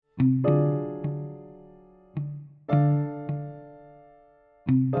Hello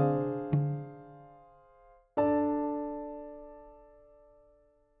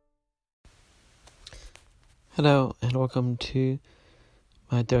and welcome to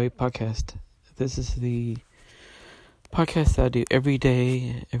my daily podcast. This is the podcast that I do every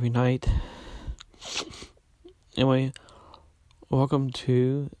day, every night. Anyway, welcome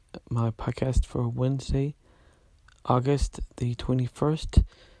to my podcast for Wednesday, August the 21st,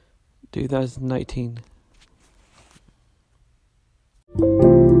 2019.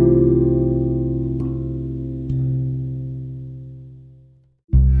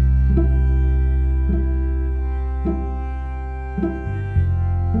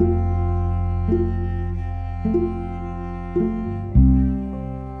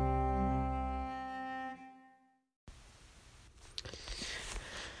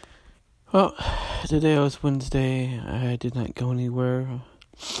 Well, today was Wednesday. I did not go anywhere.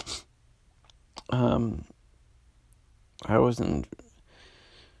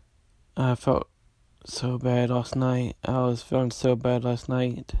 I felt so bad last night. I was feeling so bad last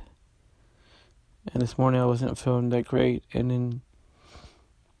night. And this morning I wasn't feeling that great. And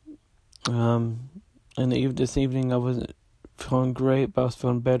then, this evening I wasn't feeling great, but I was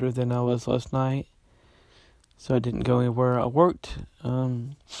feeling better than I was last night. So I didn't go anywhere. I worked,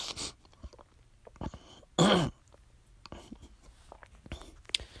 I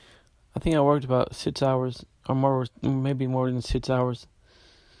think I worked about 6 hours or more, maybe more than 6 hours.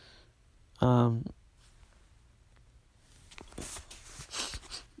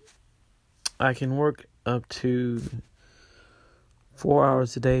 I can work up to 4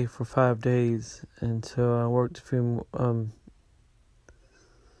 hours a day for 5 days, and so I worked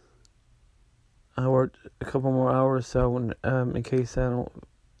a couple more hours, so in case I don't,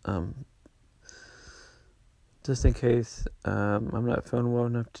 just in case I'm not feeling well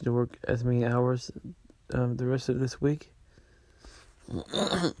enough to work as many hours the rest of this week.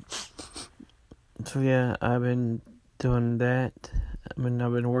 So yeah, I've been doing that. I've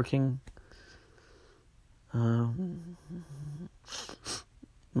been working.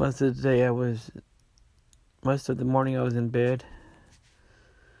 Most of the morning I was in bed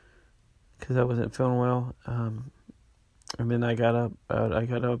because I wasn't feeling well. And then I got up out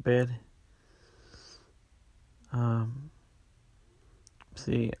of bed.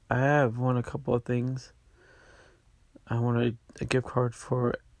 I have won a couple of things. I won a gift card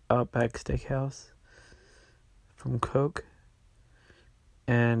for Outback Steakhouse from Coke,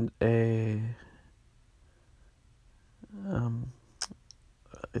 and I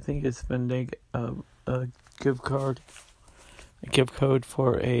think it's Fandango, a gift code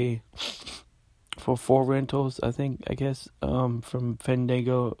for 4 rentals, I guess, from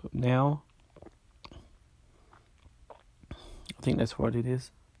Fandango now. I think that's what it is.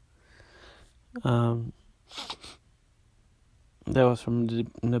 That was from the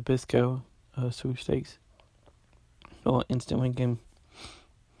Nabisco sweepstakes. Oh, instant win game.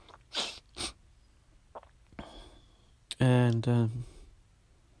 And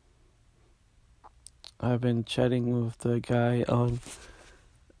I've been chatting with the guy on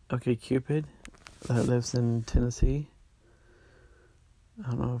OkCupid that lives in Tennessee.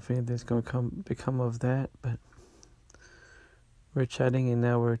 I don't know if anything's going to become of that, but we're chatting and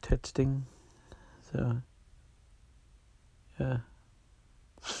now we're texting. So, yeah.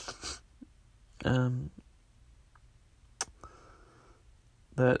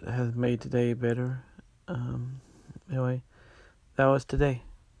 That has made today better. Anyway, that was today.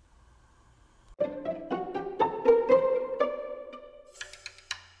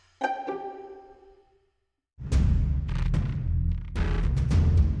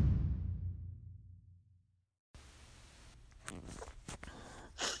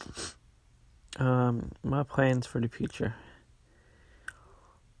 My plans for the future.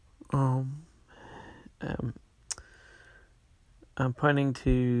 I'm planning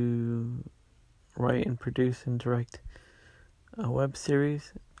to write and produce and direct a web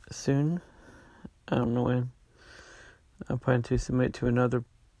series soon. I don't know when. I plan to submit to another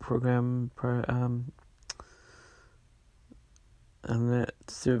program and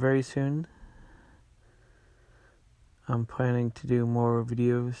that's very soon. I'm planning to do more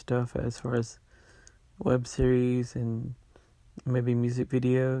video stuff as far as web series and maybe music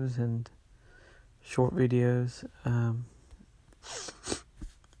videos and short videos,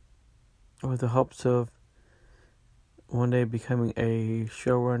 with the hopes of one day becoming a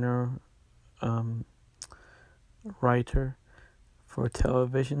showrunner, writer for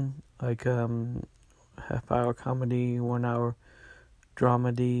television, like half-hour comedy, 1 hour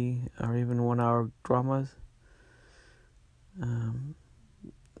dramedy, or even 1 hour dramas.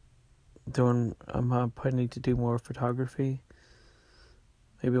 I probably need to do more photography.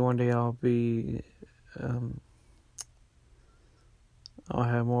 Maybe one day I'll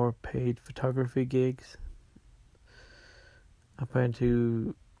have more paid photography gigs. I plan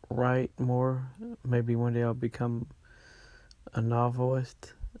to write more. Maybe one day I'll become a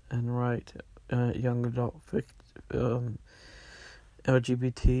novelist and write young adult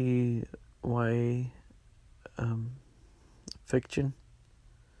LGBT YA fiction.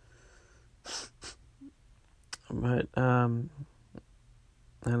 But and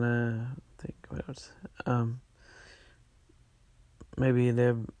I think what else? Maybe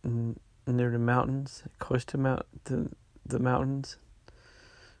live near the mountains, close to the mountains,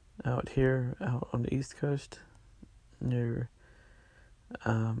 out here, out on the East Coast, near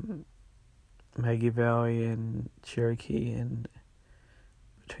Maggie Valley and Cherokee, and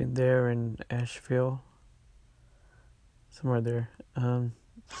between there and Asheville, somewhere there.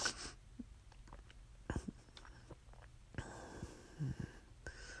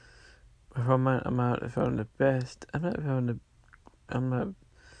 If I'm not feeling the best. I'm not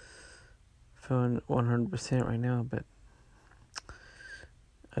feeling 100% right now, but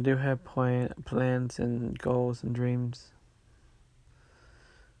I do have plans and goals and dreams.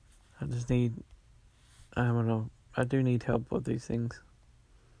 I do need help with these things.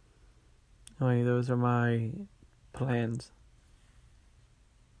 Anyway, those are my plans.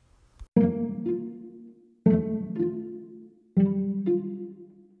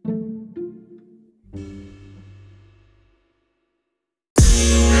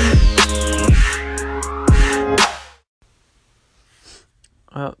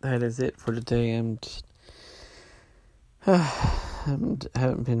 Well, that is it for today. I'm just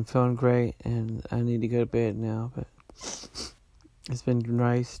haven't been feeling great, and I need to go to bed now. But it's been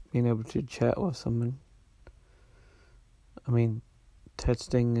nice being able to chat with someone. I mean,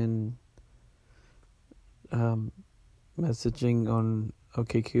 texting and messaging on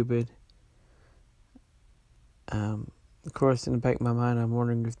OkCupid. Of course, in the back of my mind, I'm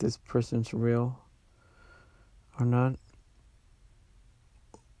wondering if this person's real or not.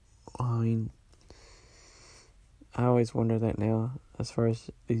 I mean, I always wonder that now, as far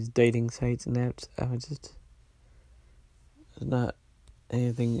as these dating sites and apps. There's not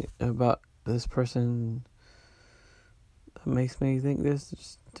anything about this person that makes me think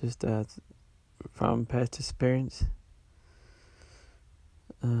this. Just from past experience.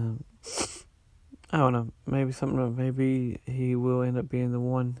 I don't know. Maybe he will end up being the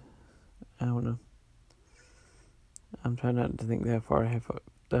one. I don't know. I'm trying not to think that far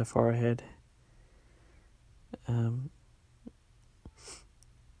ahead.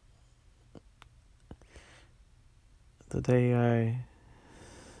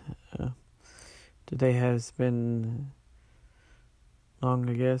 Today has been long,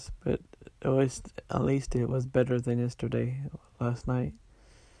 I guess, but at least it was better than last night.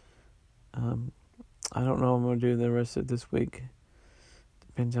 I don't know what I'm going to do the rest of this week.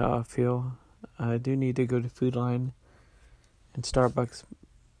 Depends how I feel. I do need to go to Food Line and Starbucks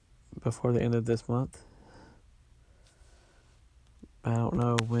before the end of this month. I don't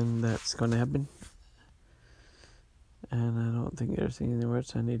know when that's going to happen. And I don't think there's anywhere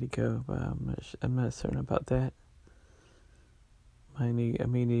else I need to go, but I'm not certain about that. I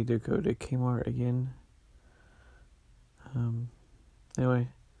may need to go to Kmart again. Anyway,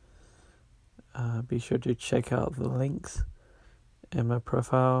 be sure to check out the links in my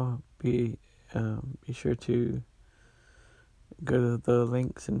profile. Be sure to go to the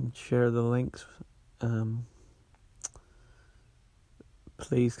links and share the links.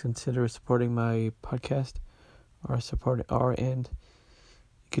 Please consider supporting my podcast, and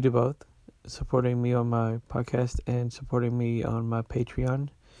you could do both. Supporting me on my podcast and supporting me on my Patreon.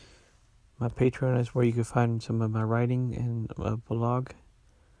 My Patreon is where you can find some of my writing and a blog.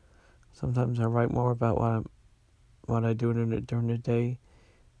 Sometimes I write more about what I do during the day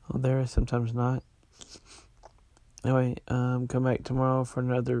on there, sometimes not. Anyway, come back tomorrow for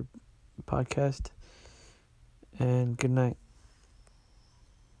another podcast, and good night.